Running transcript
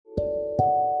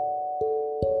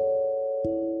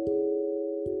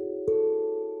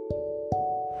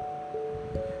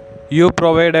You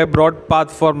provide a broad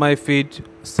path for my feet.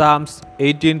 Psalms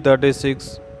 18:36.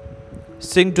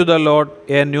 Sing to the Lord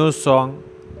a new song.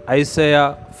 Isaiah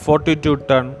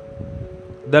 42:10.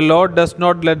 The Lord does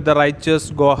not let the righteous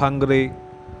go hungry.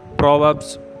 Proverbs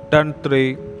 10:3.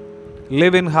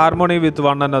 Live in harmony with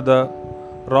one another.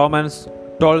 Romans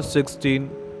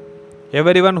 12:16.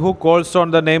 Everyone who calls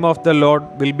on the name of the Lord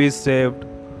will be saved.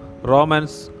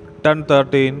 Romans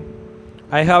 10:13.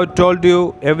 I have told you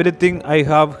everything I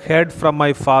have heard from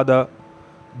my Father.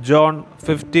 John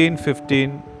 15:15.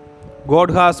 God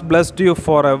has blessed you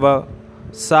forever.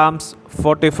 Psalms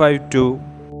 45:2.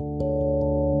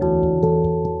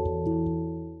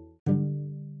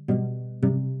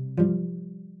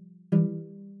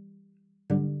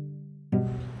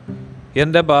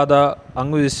 എൻ്റെ പാത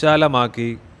അങ്ങ് വിശാലമാക്കി.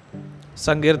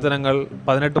 സങ്കീർത്തനങ്ങൾ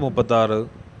 18:36.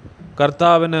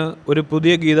 കർത്താവിന് ഒരു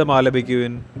പുതിയ ഗീതം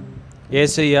ആലപിക്കുവിൻ.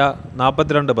 യേശയ്യ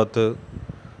 42:10.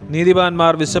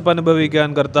 നീതിമാന്മാർ വിശപ്പനുഭവിക്കാൻ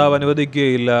കർത്താവ്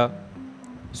അനുവദിക്കുകയില്ല.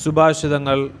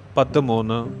 സുഭാഷിതങ്ങൾ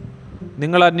 10:3.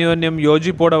 നിങ്ങൾ അന്യോന്യം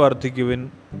യോജിപ്പോടെ വർദ്ധിക്കുവിൻ.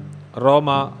 റോമ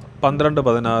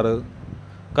 12:16.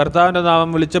 കർത്താവിൻ്റെ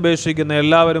നാമം വിളിച്ചപേക്ഷിക്കുന്ന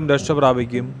എല്ലാവരും രക്ഷ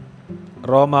പ്രാപിക്കും.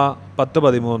 റോമ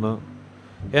 10:13.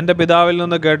 എൻ്റെ പിതാവിൽ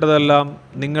നിന്ന് കേട്ടതെല്ലാം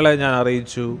നിങ്ങളെ ഞാൻ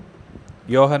അറിയിച്ചു.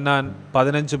 യോഹന്നാൻ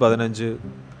 15:15.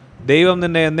 ദൈവം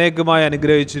നിന്നെ എന്നേക്കുമായി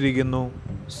അനുഗ്രഹിച്ചിരിക്കുന്നു.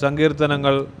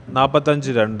 സങ്കീർത്തനങ്ങൾ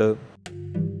 45:2.